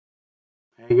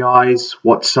Hey guys,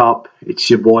 what's up? It's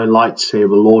your boy Lightsaber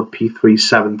Lord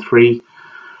P373.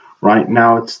 Right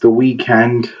now it's the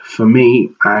weekend for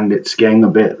me and it's getting a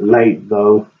bit late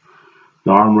though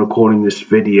that I'm recording this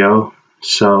video.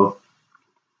 So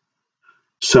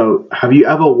have you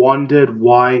ever wondered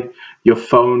why your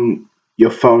phone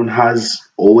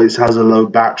always has a low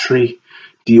battery?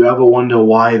 Do you ever wonder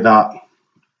why that?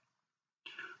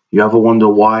 You ever wonder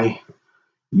why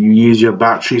you use your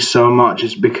battery so much?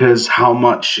 It's because how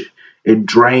much it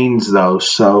drains though.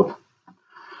 So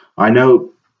I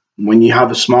know when you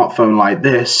have a smartphone like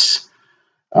this,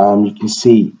 you can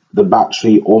see the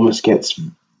battery almost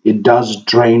it does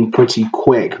drain pretty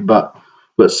quick, but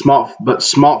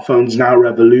smartphones now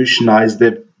revolutionize.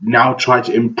 They've now tried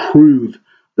to improve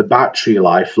the battery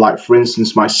life. Like for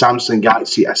instance, my Samsung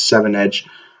Galaxy S7 Edge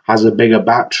has a bigger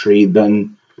battery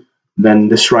than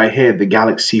this right here, the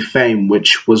Galaxy Fame,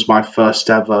 which was my first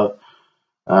ever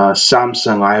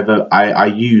Samsung I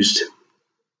used.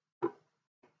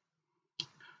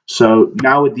 So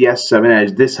now with the S7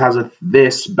 Edge,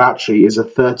 this battery is a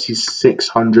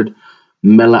 3600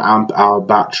 milliamp hour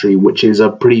battery, which is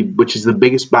the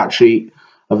biggest battery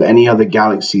of any other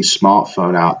Galaxy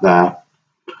smartphone out there.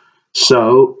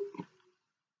 So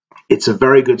it's a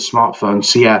very good smartphone.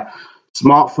 So yeah,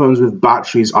 smartphones with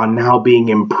batteries are now being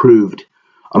improved.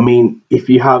 I mean, if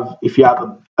you have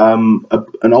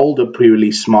an older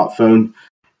pre-release smartphone,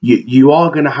 you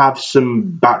are going to have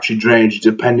some battery drainage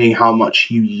depending how much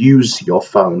you use your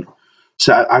phone.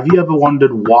 So have you ever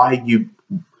wondered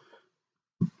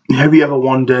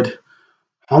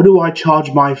how do I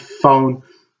charge my phone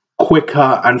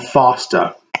quicker and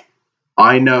faster?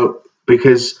 I know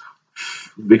because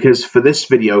for this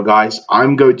video, guys,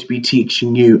 I'm going to be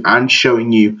teaching you and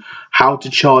showing you how to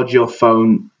charge your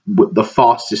phone with the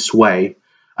fastest way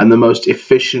and the most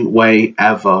efficient way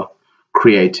ever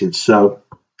created. So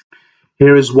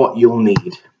here is what you'll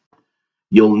need.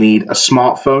 You'll need a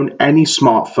smartphone, any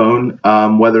smartphone,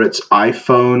 whether it's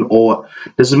iPhone or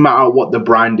doesn't matter what the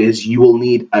brand is. You will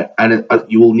need a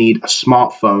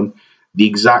smartphone, the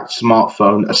exact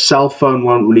smartphone. A cell phone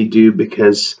won't really do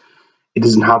because it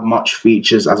doesn't have much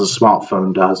features as a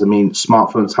smartphone does. I mean,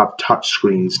 smartphones have touch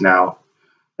screens now.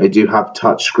 They do have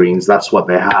touch screens. That's what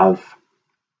they have.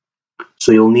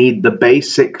 So you'll need the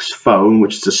basics phone,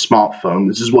 which is a smartphone.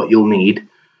 This is what you'll need.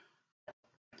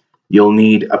 You'll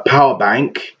need a power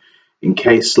bank in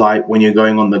case, like, when you're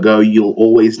going on the go, you'll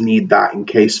always need that in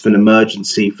case of an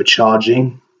emergency for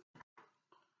charging.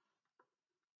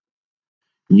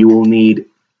 You will need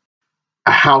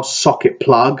a house socket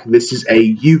plug. This is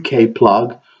a UK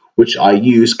plug, which I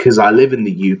use because I live in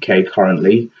the UK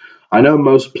currently. I know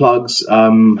most plugs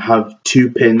have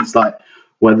 2 pins, like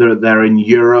whether they're in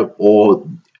Europe or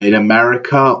in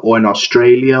America or in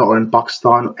Australia or in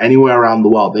Pakistan, anywhere around the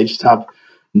world. They just have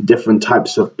different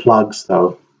types of plugs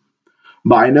though.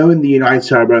 But I know in the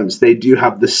United Arab Emirates they do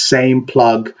have the same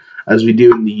plug as we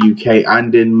do in the UK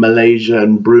and in Malaysia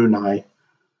and Brunei.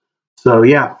 So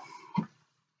yeah.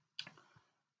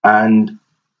 And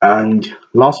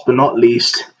last but not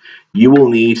least, you will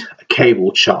need a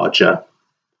cable charger.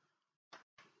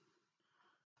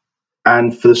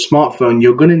 And for the smartphone,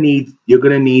 you're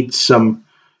gonna need some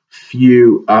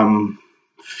few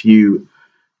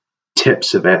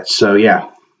tips of it. So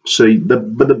yeah. So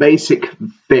the basic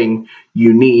thing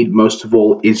you need most of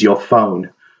all is your phone.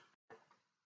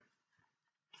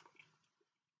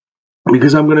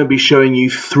 Because I'm going to be showing you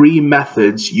 3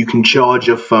 methods you can charge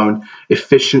your phone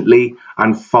efficiently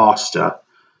and faster.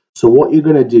 So what you're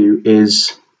going to do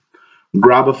is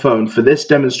grab a phone. For this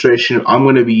demonstration, I'm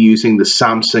going to be using the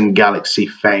Samsung Galaxy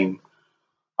Fame.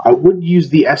 I would use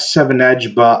the S7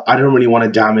 Edge, but I don't really want to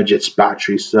damage its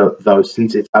battery, though,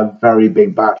 since it's a very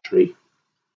big battery.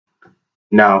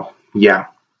 Now, yeah.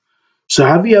 So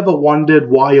have you ever wondered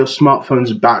why your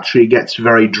smartphone's battery gets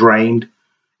very drained?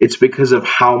 It's because of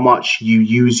how much you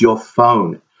use your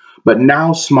phone. But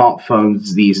now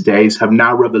smartphones these days have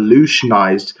now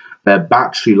revolutionized their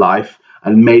battery life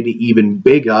and made it even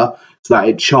bigger so that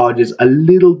it charges a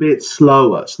little bit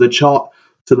slower. So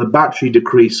the battery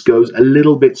decrease goes a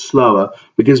little bit slower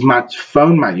because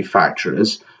phone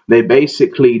manufacturers, they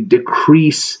basically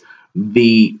decrease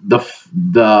the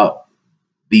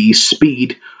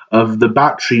speed of the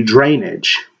battery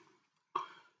drainage.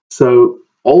 So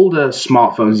older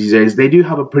smartphones these days, they do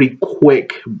have a pretty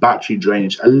quick battery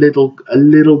drainage, a little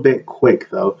bit quick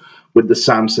though, with the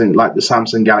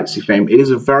Samsung Galaxy Fame. It's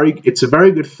a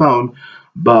very good phone,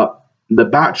 but the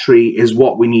battery is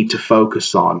what we need to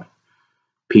focus on,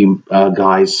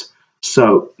 guys.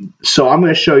 So I'm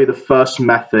going to show you the first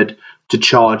method to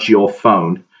charge your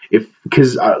phone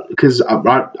because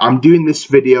I'm doing this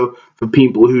video for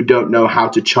people who don't know how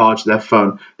to charge their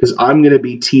phone, because I'm going to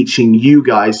be teaching you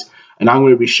guys, and I'm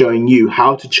going to be showing you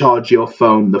how to charge your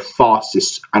phone the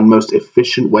fastest and most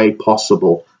efficient way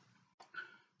possible.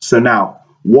 So now,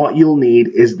 what you'll need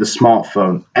is the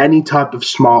smartphone, any type of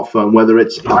smartphone, whether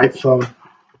it's iPhone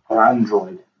or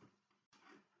Android.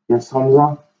 Yes,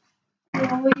 Hamza?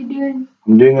 Yeah, what are you doing?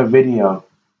 I'm doing a video.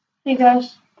 Hey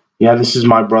guys. Yeah, this is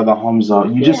my brother Hamza.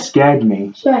 You just scared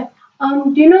me. Sorry.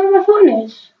 Do you know where my phone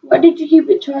is? Where did you keep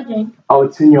it charging? Oh,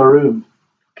 it's in your room.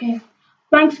 Okay.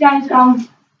 Thanks guys.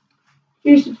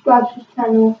 Please subscribe to this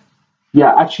channel.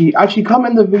 Yeah, actually come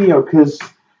in the video, because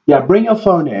yeah, bring your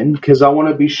phone in, because I want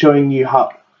to be showing you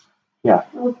how. Yeah.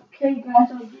 Okay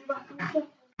guys, I'll be back in a second.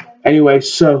 Anyway,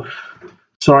 so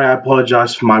sorry, I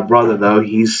apologize for my brother though.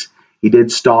 He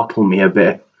did startle me a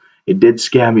bit. It did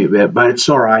scare me a bit, but it's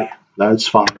alright. That's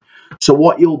fine. So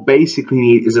what you'll basically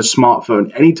need is a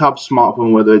smartphone, any type of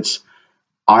smartphone, whether it's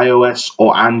iOS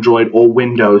or Android or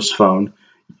Windows phone.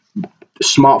 The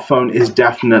smartphone is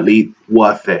definitely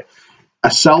worth it.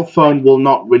 A cell phone will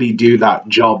not really do that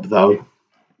job though.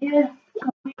 Yeah.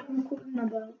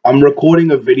 I'm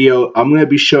recording a video. I'm going to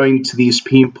be showing to these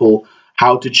people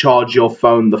how to charge your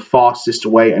phone the fastest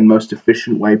way and most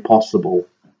efficient way possible.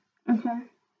 Okay.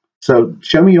 So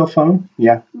show me your phone.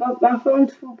 Yeah. But my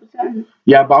phone's 4%.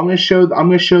 Yeah, but I'm gonna show to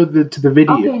the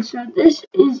video. Okay, so this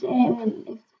is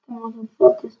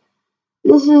focus.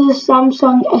 This is a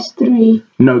Samsung S3.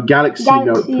 No, Galaxy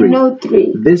Note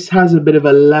 3. This has a bit of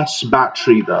a less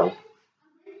battery though.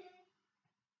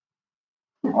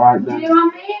 Alright then. Do you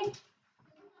want me?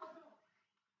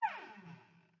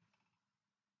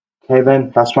 Okay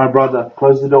then, that's my brother.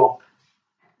 Close the door.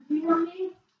 Do you want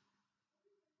me?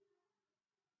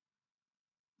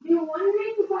 Do you want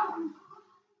me to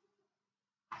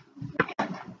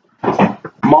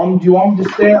Mom, do you want me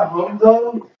to stay at home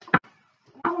though?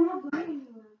 I'm not going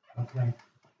anywhere.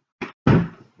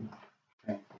 Okay.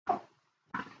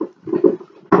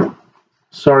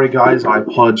 Sorry guys, I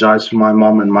apologize for my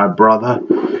mom and my brother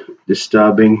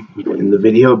disturbing in the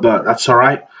video, but that's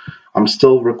alright. I'm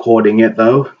still recording it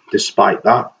though, despite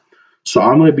that. So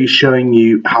I'm going to be showing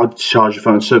you how to charge your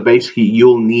phone. So basically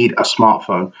you'll need a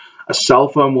smartphone. A cell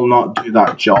phone will not do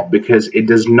that job because it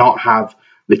does not have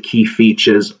the key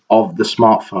features of the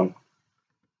smartphone.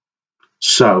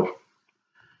 So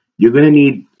you're going to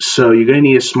need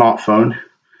a smartphone.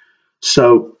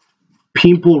 So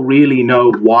people really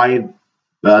know why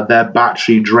their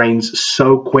battery drains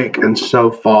so quick and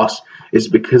so fast is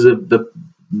because of the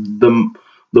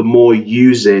more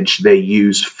usage they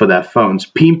use for their phones.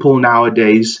 People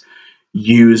nowadays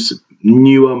use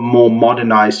newer, more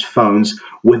modernized phones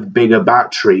with bigger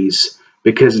batteries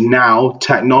because now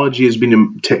technology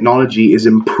is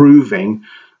improving.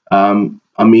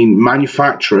 I mean,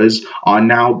 manufacturers are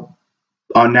now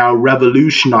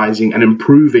revolutionizing and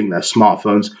improving their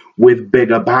smartphones with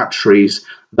bigger batteries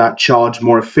that charge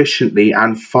more efficiently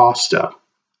and faster.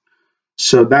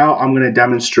 So now I'm going to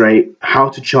demonstrate how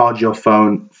to charge your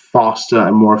phone faster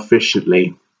and more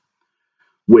efficiently,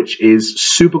 which is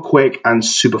super quick and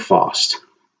super fast.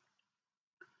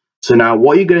 So now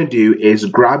what you're going to do is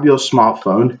grab your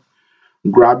smartphone,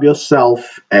 grab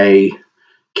yourself a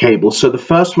cable. So the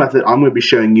first method I'm going to be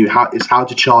showing you is how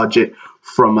to charge it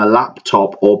from a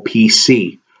laptop or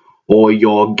PC or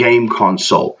your game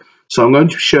console. So I'm going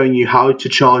to be showing you how to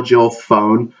charge your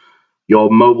phone, your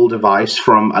mobile device,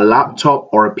 from a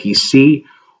laptop or a PC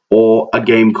or a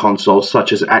game console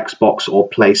such as Xbox or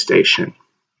PlayStation.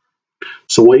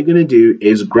 So what you're going to do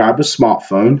is grab a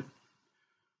smartphone,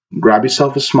 grab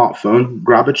yourself a smartphone,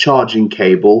 grab a charging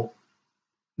cable.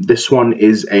 This one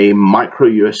is a micro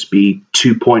USB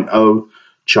 2.0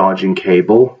 charging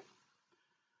cable.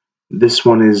 This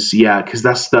one is, yeah, because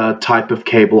that's the type of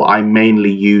cable I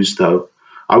mainly use though.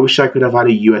 I wish I could have had a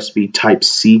USB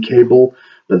Type-C cable,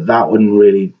 but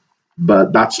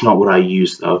that's not what I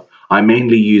use though. I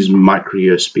mainly use micro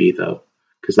USB though,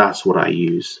 because that's what I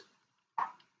use.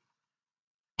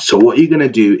 So what you're going to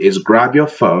do is grab your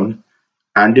phone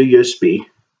and a USB,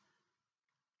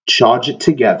 charge it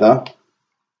together,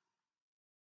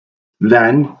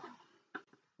 then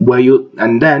where you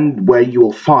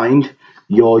will find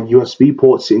your USB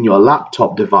ports in your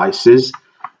laptop devices,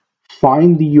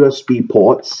 find the USB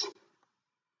ports,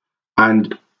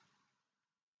 and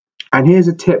here's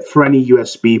a tip for any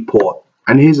USB port.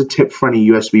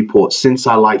 Since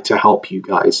I like to help you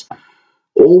guys.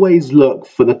 Always look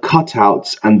for the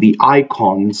cutouts and the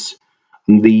icons,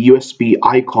 and the USB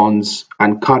icons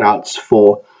and cutouts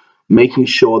for making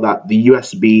sure that the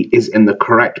USB is in the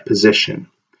correct position.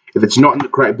 If it's not in the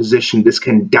correct position, this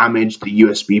can damage the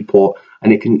USB port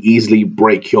and it can easily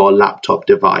break your laptop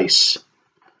device.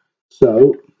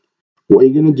 So what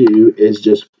you're going to do is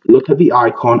just look at the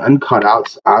icon and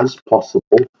cutouts as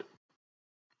possible.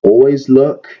 Always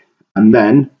look, and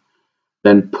then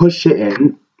push it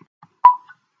in,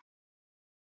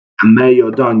 and there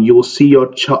you're done. You will see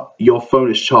your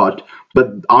phone is charged. But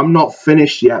I'm not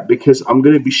finished yet because I'm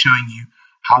going to be showing you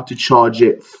how to charge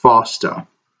it faster.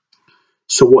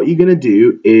 So what you're going to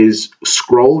do is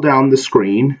scroll down the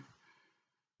screen.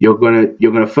 You're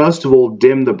gonna first of all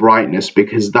dim the brightness,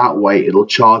 because that way it'll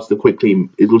charge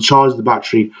the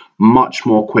battery much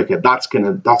more quicker. That's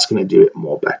gonna do it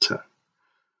more better.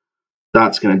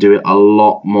 That's gonna do it a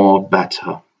lot more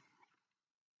better.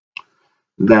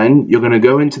 Then you're gonna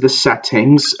go into the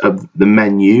settings of the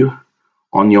menu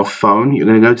on your phone. You're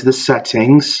gonna go to the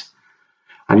settings,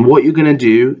 and what you're gonna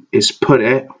do is put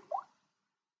it.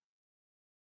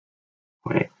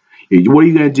 What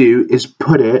you're gonna do is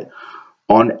put it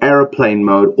on airplane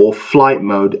mode or flight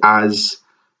mode as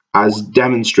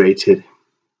demonstrated.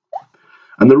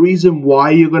 And the reason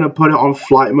why you're going to put it on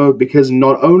flight mode, because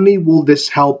not only will this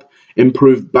help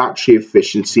improve battery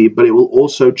efficiency, but it will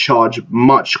also charge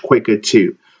much quicker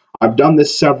too. I've done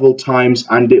this several times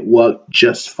and it worked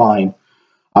just fine.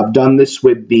 I've done this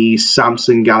with the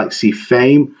Samsung Galaxy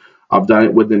Fame, I've done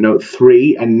it with the Note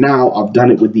 3, and now I've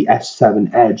done it with the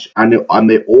S7 Edge, and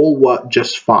they all work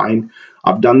just fine.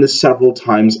 I've done this several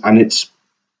times and it's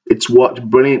worked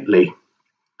brilliantly.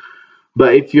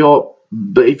 But if you're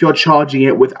charging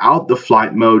it without the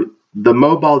flight mode, the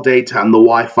mobile data and the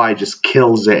Wi-Fi just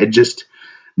kills it. It just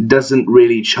doesn't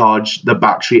really charge the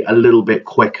battery a little bit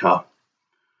quicker.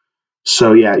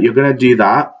 So yeah, you're gonna do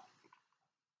that.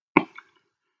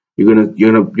 You're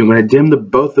gonna dim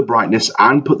both the brightness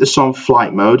and put this on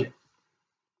flight mode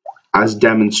as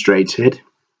demonstrated.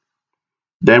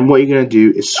 Then what you're gonna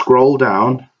do is scroll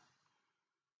down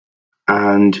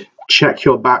and check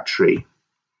your battery.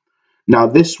 Now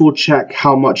this will check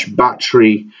how much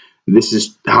battery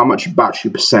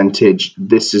percentage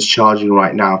this is charging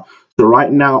right now. So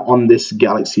right now on this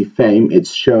Galaxy Fame,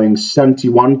 it's showing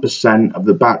 71% of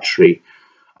the battery,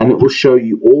 and it will show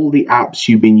you all the apps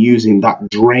you've been using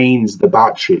that drains the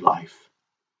battery life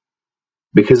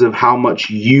because of how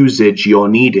much usage you're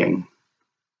needing.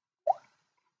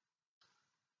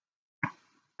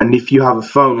 And if you have a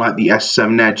phone like the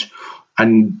S7 Edge,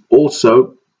 and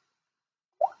also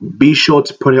be sure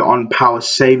to put it on power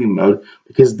saving mode,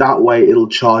 because that way it'll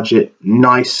charge it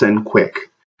nice and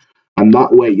quick, and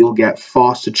that way you'll get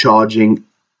faster charging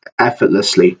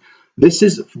effortlessly. This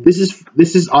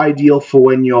is ideal for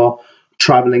when you're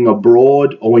traveling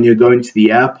abroad or when you're going to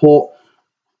the airport.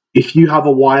 If you have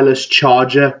a wireless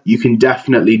charger, you can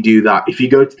definitely do that. If you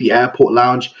go to the airport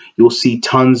lounge, you'll see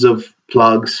tons of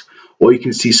plugs, or you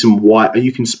can see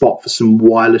you can spot for some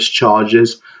wireless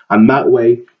chargers, and that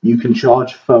way you can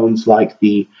charge phones like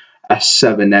the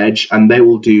S7 Edge and they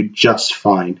will do just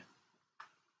fine.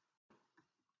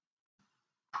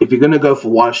 If you're going to go for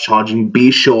wireless charging,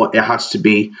 be sure it has to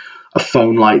be a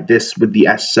phone like this with the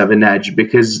S7 Edge,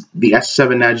 because the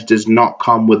S7 Edge does not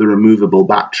come with a removable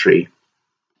battery.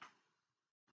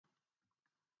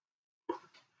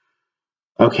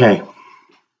 Okay,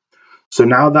 so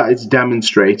now that it's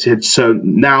demonstrated, so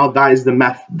now that is the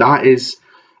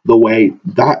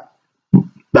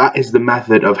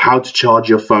method of how to charge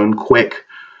your phone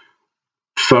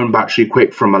battery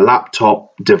quick from a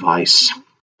laptop device.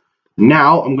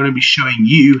 Now I'm going to be showing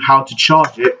you how to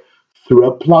charge it through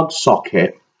a plug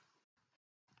socket.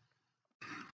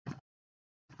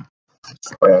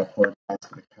 Sorry, I apologize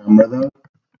for the camera though.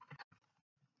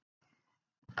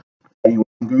 Anyway,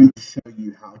 I'm going to show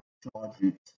you how to charge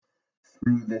it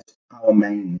through this power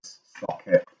mains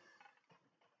socket.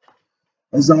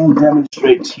 As I'll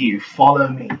demonstrate to you, follow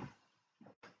me.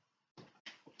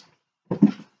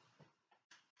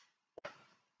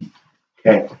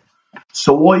 Okay,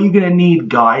 so what you're going to need,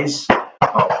 guys,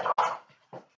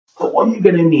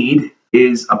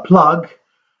 is a plug.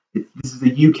 This is a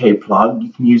UK plug.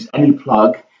 You can use any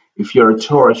plug if you're a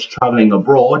tourist traveling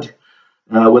abroad,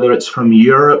 whether it's from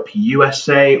Europe,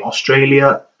 USA,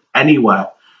 Australia,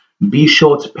 anywhere. Be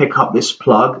sure to pick up this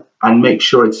plug and make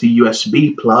sure it's a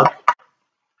USB plug.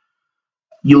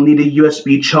 You'll need a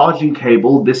USB charging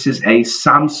cable. This is a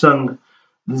Samsung,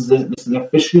 this is an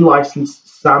officially licensed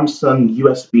Samsung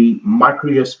USB,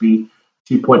 micro USB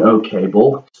 2.0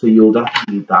 cable. So you'll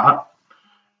definitely need that.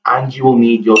 And you will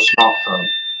need your smartphone.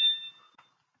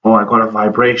 Oh, I got a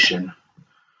vibration.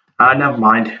 Never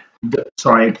mind.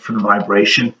 Sorry for the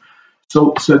vibration.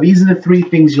 So these are the three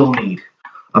things you'll need: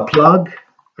 a plug,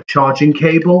 a charging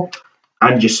cable,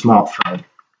 and your smartphone.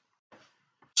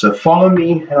 So follow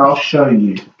me and I'll show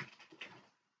you.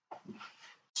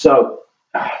 So,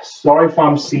 sorry if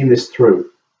I'm seeing this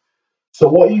through. So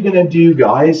what you're going to do,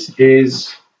 guys,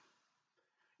 is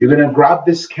you're going to grab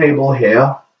this cable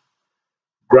here,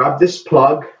 grab this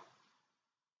plug,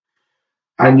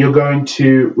 and you're going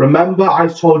to, remember I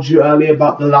told you earlier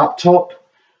about the laptop?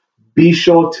 Be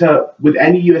sure to, with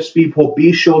any USB port,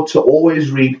 be sure to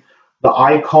always read the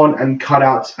icon and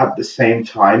cutouts at the same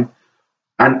time.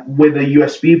 And with a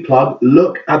USB plug,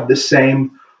 look at the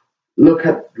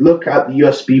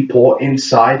USB port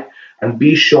inside, and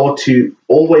be sure to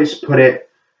always put it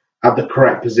at the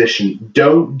correct position.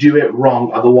 Don't do it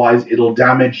wrong, otherwise it'll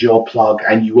damage your plug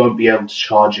and you won't be able to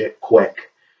charge it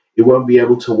quick. It won't be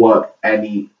able to work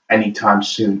anytime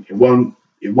soon. It won't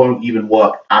even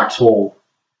work at all.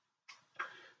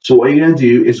 So what you're going to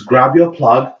do is grab your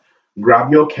plug,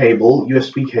 grab your cable,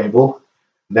 USB cable,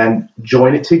 then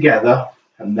join it together,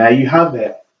 and there you have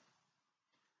it.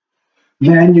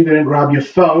 Then you're going to grab your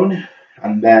phone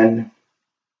and then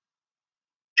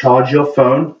charge your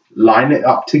phone, line it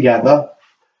up together.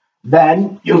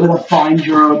 Then you're going to find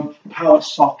your own power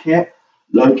socket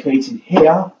located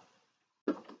here.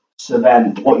 So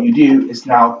then what you do is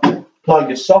now plug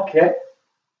your socket,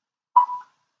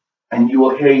 and you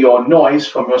will hear your noise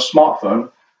from your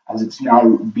smartphone as it's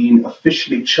now being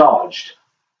officially charged.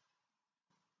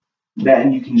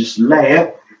 Then you can just lay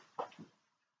it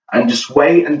and just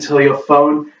wait until your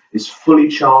phone is fully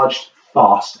charged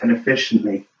fast and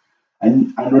efficiently.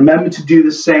 And remember to do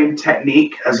the same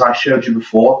technique as I showed you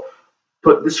before.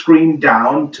 Put the screen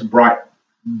down to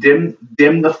dim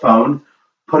the phone,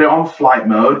 put it on flight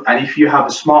mode, and if you have a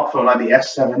smartphone like the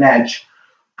S7 Edge,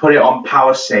 put it on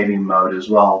power saving mode as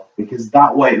well, because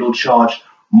that way it'll charge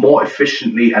more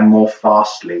efficiently and more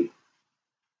fastly.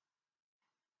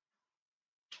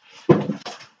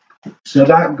 So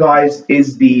that, guys,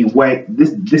 is the way.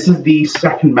 This is the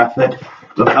second method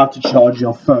of how to charge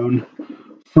your phone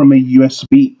from a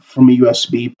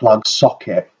USB plug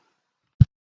socket.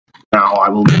 Now I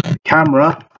will move the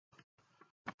camera.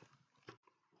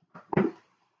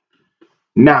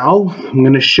 Now I'm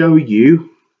going to show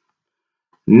you.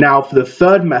 Now for the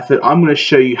third method, I'm going to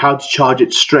show you how to charge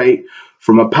it straight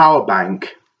from a power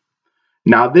bank.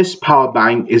 Now this power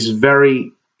bank is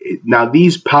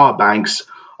these power banks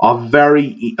are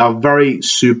very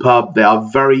superb. They are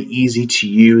very easy to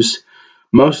use.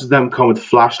 Most of them come with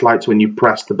flashlights when you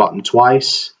press the button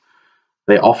twice.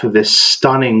 They offer this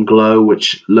stunning glow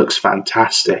which looks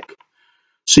fantastic.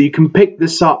 So you can pick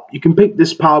this up. You can pick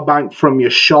this power bank from your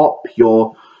shop,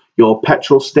 your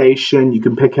petrol station. You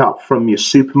can pick it up from your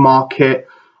supermarket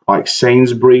like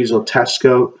Sainsbury's or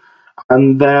Tesco.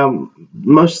 And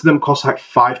most of them cost like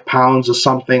 £5 or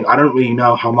something. I don't really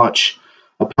know how much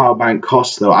a power bank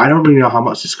costs though. I don't really know how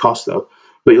much this costs though.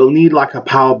 But you'll need like a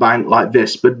power bank like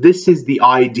this. But this is the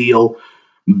ideal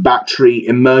battery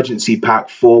emergency pack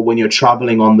for when you're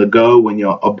traveling on the go, when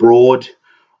you're abroad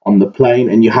on the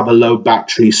plane and you have a low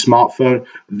battery smartphone.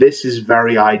 This is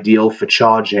very ideal for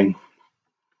charging.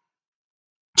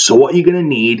 So what you're going to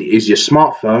need is your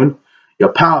smartphone,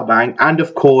 your power bank, and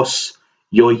of course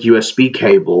your USB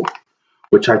cable,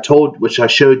 which I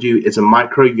showed you is a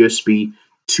micro USB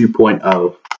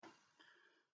 2.0.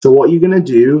 So what you're going to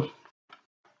do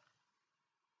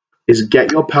is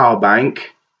get your power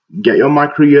bank, get your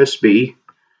micro USB,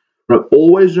 but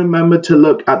always remember to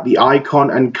look at the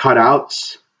icon and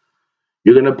cutouts.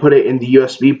 You're going to put it in the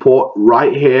USB port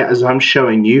right here as I'm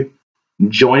showing you,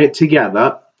 join it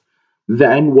together.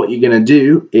 Then what you're going to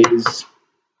do is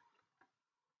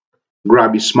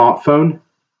grab your smartphone,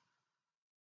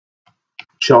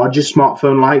 charge your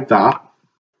smartphone like that,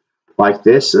 like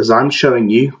this as I'm showing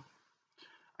you.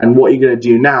 And what you're going to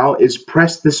do now is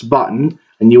press this button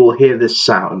and you will hear this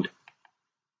sound.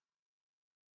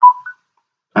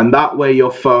 And that way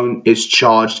your phone is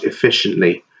charged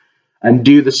efficiently. And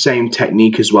do the same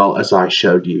technique as well as I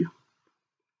showed you.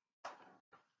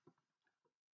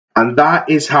 And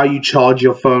that is how you charge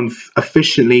your phone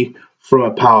efficiently from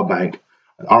a power bank.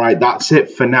 Alright, that's it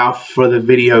for now for the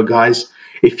video, guys.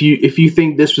 If you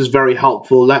think this was very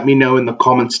helpful, let me know in the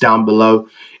comments down below.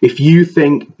 If you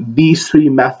think these 3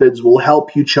 methods will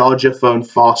help you charge your phone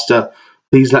faster,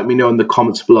 please let me know in the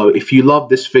comments below. If you love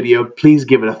this video, please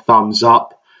give it a thumbs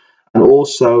up. And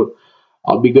also,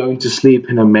 I'll be going to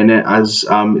sleep in a minute as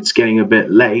it's getting a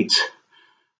bit late.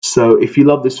 So if you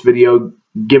love this video,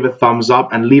 give a thumbs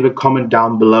up and leave a comment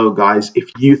down below, guys,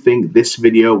 if you think this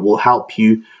video will help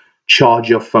you charge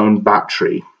your phone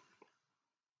battery.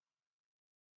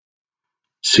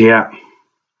 So yeah,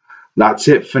 that's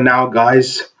it for now,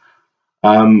 guys.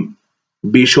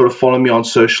 Be sure to follow me on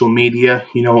social media.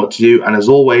 You know what to do. And as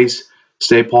always,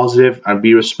 stay positive and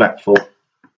be respectful.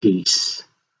 Peace.